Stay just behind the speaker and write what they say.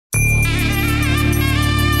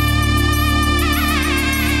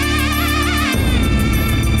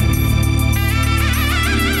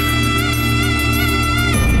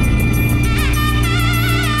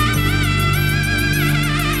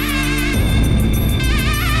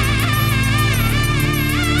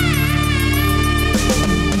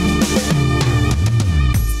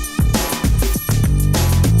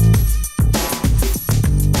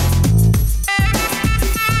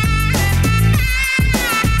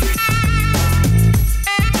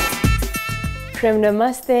Prem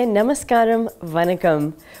Namaste, Namaskaram,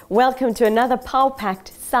 Vanakkam. Welcome to another power-packed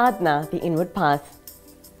Sadhana, the Inward Path.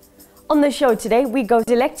 On the show today, we go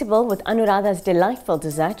delectable with Anuradha's delightful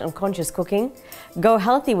dessert on conscious cooking, go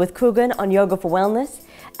healthy with Kugan on yoga for wellness,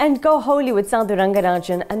 and go holy with Sadhu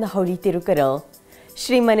Rangarajan and the holy Tirukural.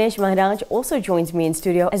 Shri Manesh Maharaj also joins me in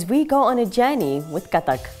studio as we go on a journey with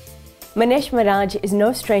Kathak. Manesh Maharaj is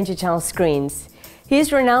no stranger to our screens. He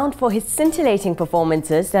is renowned for his scintillating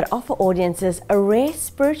performances that offer audiences a rare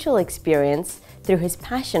spiritual experience through his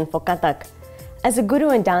passion for Kathak. As a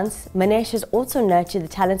guru in dance, Manesh has also nurtured the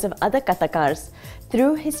talents of other Kathakars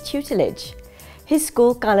through his tutelage. His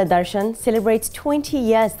school, Kala Darshan, celebrates 20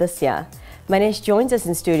 years this year. Manesh joins us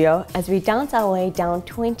in studio as we dance our way down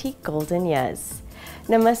 20 golden years.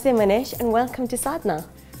 Namaste Manesh and welcome to Sadhana.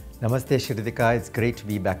 Namaste Shridika, it's great to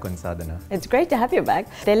be back on Sadhana. It's great to have you back.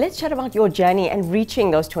 Then let's chat about your journey and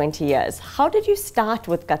reaching those 20 years. How did you start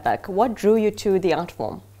with Kathak? What drew you to the art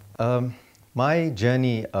form? My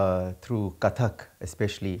journey through Kathak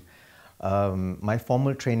especially, my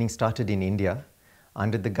formal training started in India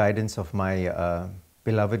under the guidance of my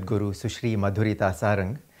beloved guru Sushri Madhurita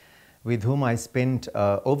Sarang, with whom I spent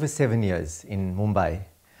over 7 years in Mumbai.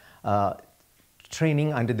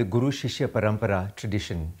 Training under the Guru Shishya Parampara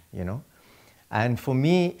tradition, you know. And for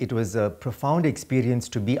me, it was a profound experience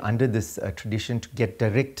to be under this tradition, to get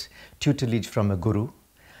direct tutelage from a guru.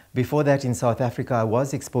 Before that, in South Africa, I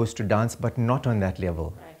was exposed to dance, but not on that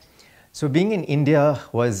level. Right. So being in India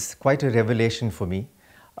was quite a revelation for me.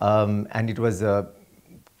 And it was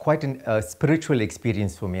quite a spiritual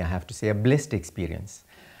experience for me, I have to say, a blessed experience.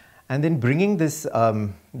 And then bringing this,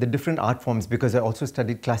 the different art forms, because I also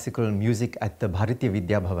studied classical music at the Bharatiya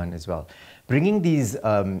Vidya Bhavan as well. Bringing these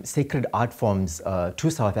sacred art forms to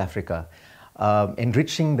South Africa,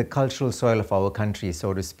 enriching the cultural soil of our country,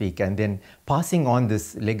 so to speak, and then passing on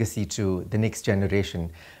this legacy to the next generation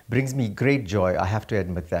brings me great joy, I have to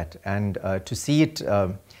admit that. And to see it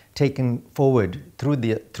taken forward through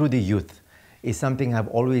the youth is something I've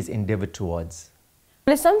always endeavored towards.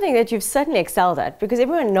 Well, it's something that you've certainly excelled at because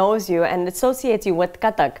everyone knows you and associates you with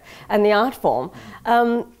Kathak and the art form.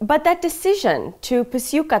 But that decision to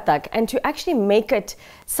pursue Kathak and to actually make it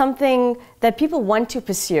something that people want to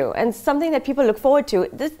pursue and something that people look forward to,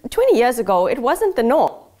 20 years ago, it wasn't the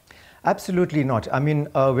norm. Absolutely not. I mean,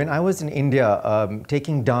 when I was in India,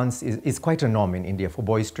 taking dance is quite a norm in India for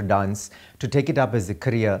boys to dance, to take it up as a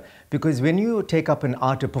career. Because when you take up an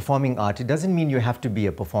art, a performing art, it doesn't mean you have to be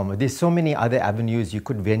a performer. There's so many other avenues you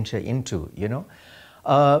could venture into, you know.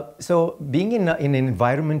 So being in an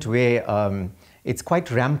environment where it's quite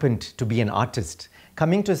rampant to be an artist,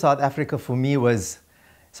 coming to South Africa for me was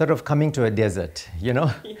sort of coming to a desert, you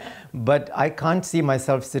know. Yeah. But I can't see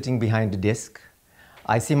myself sitting behind a desk.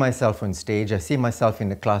 I see myself on stage, I see myself in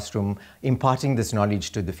the classroom imparting this knowledge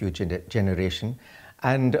to the future generation.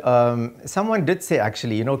 And someone did say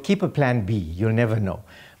actually, you know, keep a plan B, you'll never know.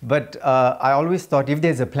 But I always thought if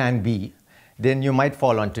there's a plan B, then you might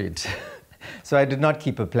fall onto it. So I did not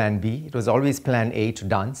keep a plan B. It was always plan A, to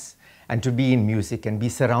dance and to be in music and be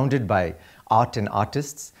surrounded by art and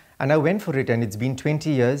artists. And I went for it, and it's been 20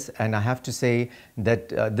 years, and I have to say that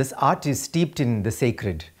this art is steeped in the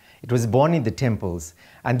sacred. It was born in the temples,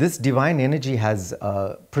 and this divine energy has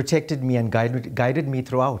protected me and guided me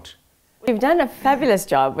throughout. You've done a fabulous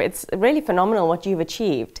job. It's really phenomenal what you've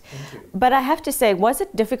achieved. Thank you. But I have to say, was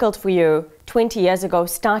it difficult for you 20 years ago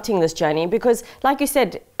starting this journey? Because like you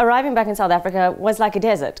said, arriving back in South Africa was like a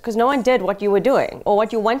desert because no one did what you were doing or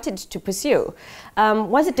what you wanted to pursue.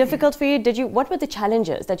 Was it difficult for you? What were the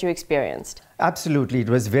challenges that you experienced? Absolutely. It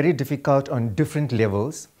was very difficult on different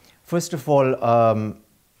levels. First of all,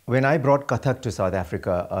 when I brought Kathak to South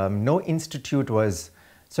Africa, no institute was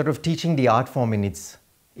sort of teaching the art form in its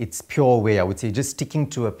pure way, I would say, just sticking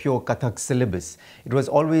to a pure Kathak syllabus. It was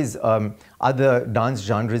always other dance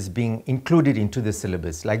genres being included into the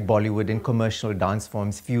syllabus, like Bollywood and commercial dance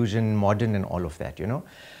forms, fusion, modern and all of that, you know.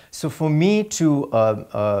 So for me to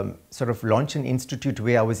sort of launch an institute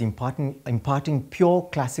where I was imparting pure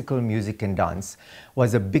classical music and dance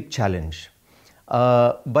was a big challenge.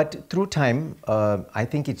 But through time, I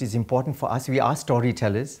think it is important for us, we are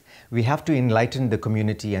storytellers, we have to enlighten the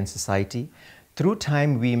community and society. Through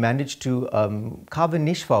time, we managed to carve a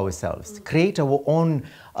niche for ourselves, create our own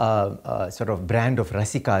sort of brand of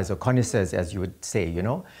rasikas or connoisseurs, as you would say, you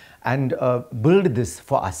know, and build this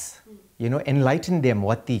for us, you know, enlighten them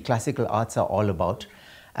what the classical arts are all about.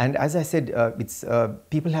 And as I said,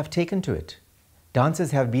 people have taken to it.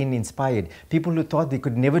 Dancers have been inspired. People who thought they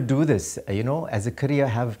could never do this, you know, as a career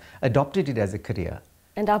have adopted it as a career.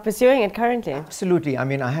 And are pursuing it currently. Absolutely. I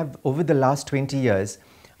mean, I have, over the last 20 years,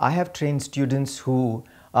 I have trained students who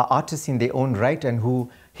are artists in their own right and who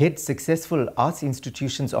head successful arts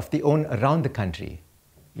institutions of their own around the country.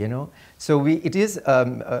 You know, so it is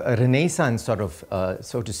a renaissance sort of,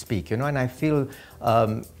 so to speak, you know, and I feel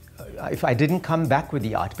if I didn't come back with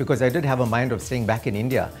the art, because I did have a mind of staying back in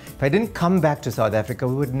India, if I didn't come back to South Africa,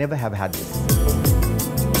 we would never have had this.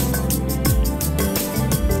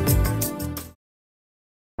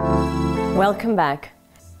 Welcome back.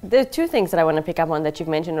 There are two things that I want to pick up on that you've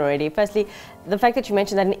mentioned already. Firstly, the fact that you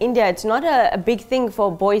mentioned that in India, it's not a big thing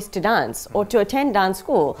for boys to dance or to attend dance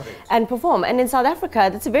school and perform. And in South Africa,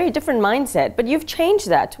 that's a very different mindset. But you've changed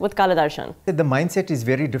that with Kala Darshan. The mindset is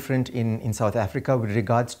very different in South Africa with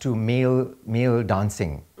regards to male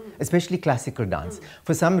dancing, especially classical dance.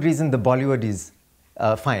 For some reason, the Bollywood is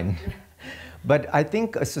fine. But I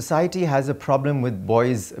think society has a problem with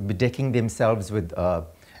boys bedecking themselves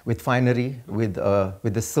with finery, with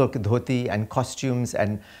the silk dhoti and costumes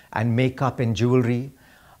and makeup and jewelry.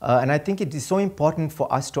 And I think it is so important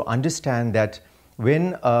for us to understand that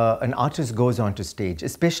when an artist goes onto stage,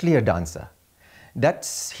 especially a dancer,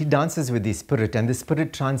 he dances with the spirit, and the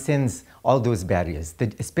spirit transcends all those barriers,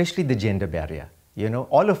 especially the gender barrier. You know,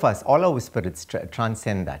 all of us, all our spirits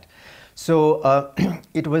transcend that. So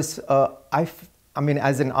it was, I mean,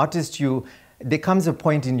 as an artist, there comes a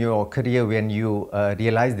point in your career when you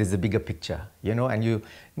realize there's a bigger picture, you know, and you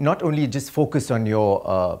not only just focus on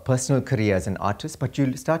your personal career as an artist, but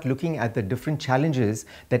you start looking at the different challenges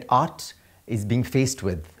that art is being faced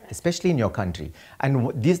with, especially in your country.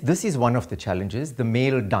 And this is one of the challenges, the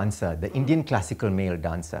male dancer, the Indian classical male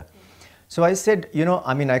dancer. So I said, you know,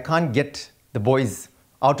 I mean, I can't get the boys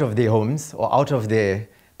out of their homes or out of their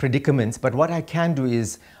predicaments, but what I can do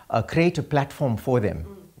is create a platform for them,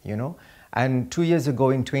 you know. And 2 years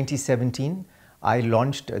ago in 2017, I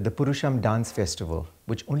launched the Purusham Dance Festival,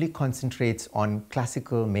 which only concentrates on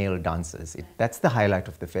classical male dancers. That's the highlight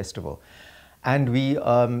of the festival. And we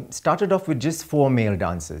started off with just 4 male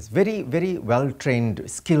dancers, very, very well-trained,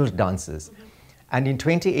 skilled dancers. And in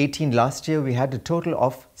 2018, last year, we had a total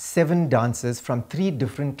of 7 dancers from 3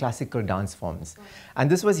 different classical dance forms. And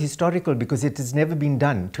this was historical because it has never been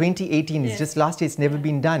done. 2018 is just last year, it's never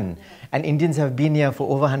been done. And Indians have been here for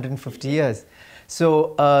over 150 years.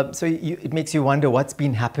 So, it makes you wonder what's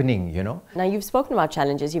been happening, you know. Now, you've spoken about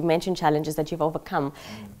challenges. You've mentioned challenges that you've overcome.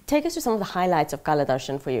 Take us to some of the highlights of Kala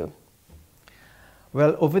Darshan for you.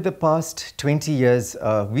 Well, over the past 20 years,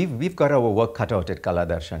 we've got our work cut out at Kala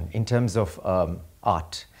Darshan in terms of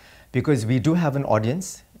art, because we do have an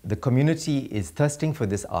audience. The community is thirsting for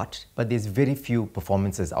this art, but there's very few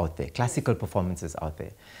performances out there, classical performances out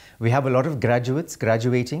there. We have a lot of graduates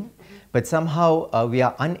graduating, but somehow we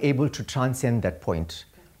are unable to transcend that point,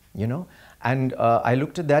 you know. And I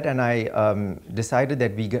looked at that and I decided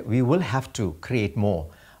that we will have to create more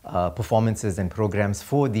performances and programs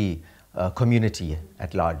for the community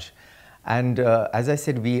at large. And as I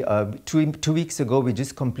said, two weeks ago, we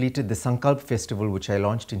just completed the Sankalp Festival, which I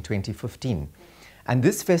launched in 2015. And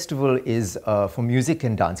this festival is for music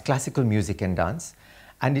and dance, classical music and dance.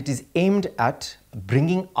 And it is aimed at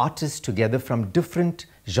bringing artists together from different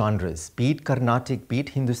genres, be it Carnatic, be it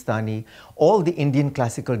Hindustani, all the Indian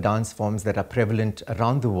classical dance forms that are prevalent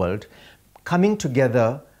around the world, coming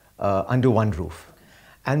together under one roof.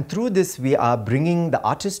 And through this, we are bringing the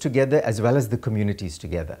artists together as well as the communities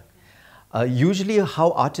together. Usually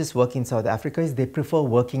how artists work in South Africa is they prefer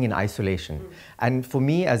working in isolation. And for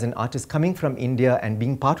me as an artist coming from India and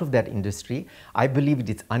being part of that industry, I believe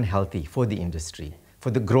it's unhealthy for the industry,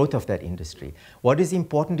 for the growth of that industry. What is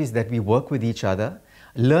important is that we work with each other,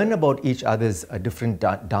 learn about each other's different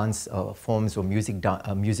dance forms or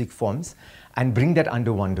music forms, and bring that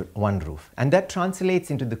under one roof. And that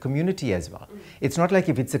translates into the community as well. It's not like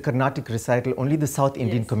if it's a Carnatic recital, only the South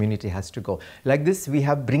Indian community has to go. Like this, we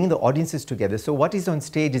have bringing the audiences together. So what is on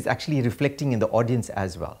stage is actually reflecting in the audience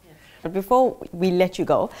as well. But before we let you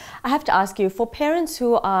go, I have to ask you, for parents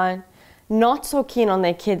who are not so keen on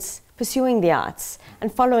their kids pursuing the arts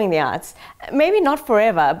and following the arts, maybe not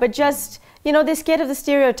forever, but just, you know, they're scared of the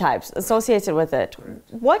stereotypes associated with it.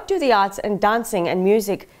 What do the arts and dancing and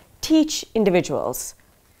music teach individuals?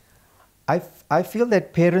 I feel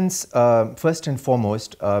that parents, first and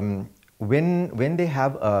foremost, when they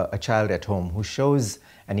have a child at home who shows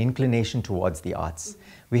an inclination towards the arts,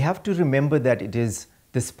 we have to remember that it is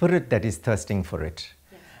the spirit that is thirsting for it.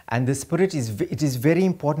 And the spirit it is very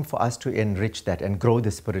important for us to enrich that and grow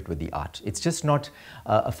the spirit with the art. It's just not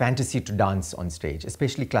a fantasy to dance on stage,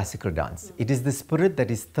 especially classical dance. It is the spirit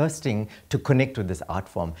that is thirsting to connect with this art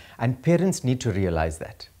form. And parents need to realize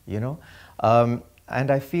that, you know.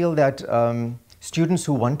 And I feel that students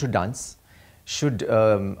who want to dance should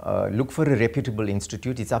look for a reputable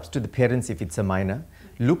institute. It's up to the parents if it's a minor.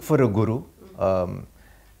 Look for a guru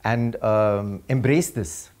and embrace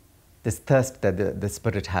this thirst that the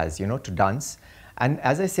spirit has, you know, to dance. And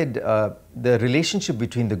as I said, the relationship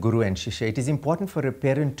between the guru and shishya, it is important for a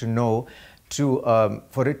parent to know to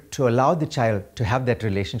allow the child to have that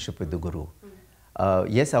relationship with the guru.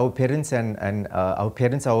 Yes, our parents and our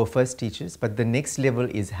parents are our first teachers, but the next level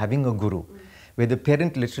is having a guru, where the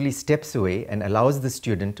parent literally steps away and allows the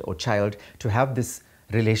student or child to have this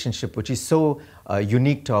relationship, which is so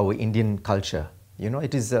unique to our Indian culture. You know,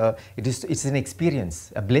 it's an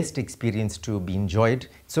experience, a blessed experience to be enjoyed.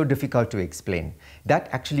 It's so difficult to explain. That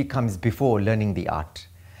actually comes before learning the art.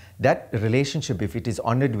 That relationship, if it is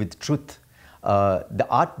honored with truth, the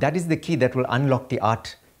art, that is the key that will unlock the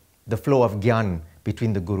art, the flow of gyan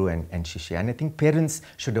between the guru and shishya. And I think parents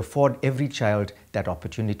should afford every child that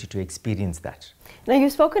opportunity to experience that. Now,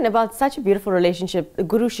 you've spoken about such a beautiful relationship, the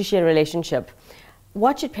guru-shishya relationship.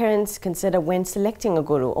 What should parents consider when selecting a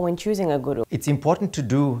guru or when choosing a guru? It's important to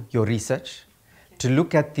do your research, to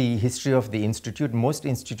look at the history of the institute. Most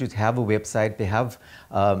institutes have a website. They have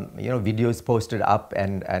videos posted up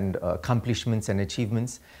and accomplishments and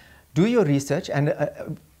achievements. Do your research, and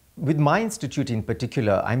with my institute in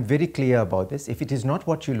particular, I'm very clear about this. If it is not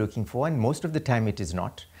what you're looking for, and most of the time it is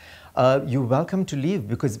not, you're welcome to leave,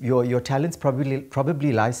 because your talents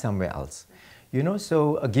probably lie somewhere else. You know,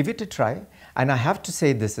 so give it a try. And I have to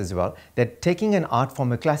say this as well, that taking an art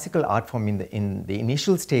form, a classical art form in the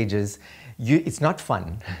initial stages, it's not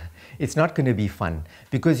fun. It's not going to be fun,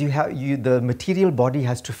 because the material body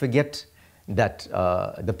has to forget that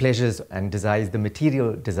the pleasures and desires, the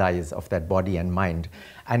material desires of that body and mind,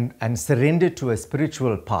 and surrender to a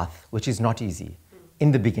spiritual path, which is not easy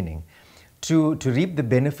in the beginning. To reap the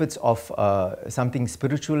benefits of something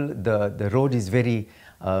spiritual, the road is very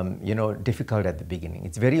difficult at the beginning.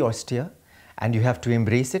 It's very austere, and you have to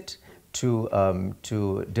embrace it to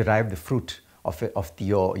derive the fruit of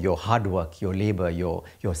your hard work, your labor, your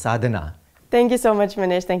sadhana. Thank you so much,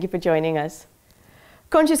 Manesh. Thank you for joining us.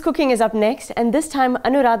 Conscious Cooking is up next, and this time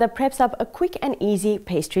Anuradha preps up a quick and easy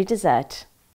pastry dessert.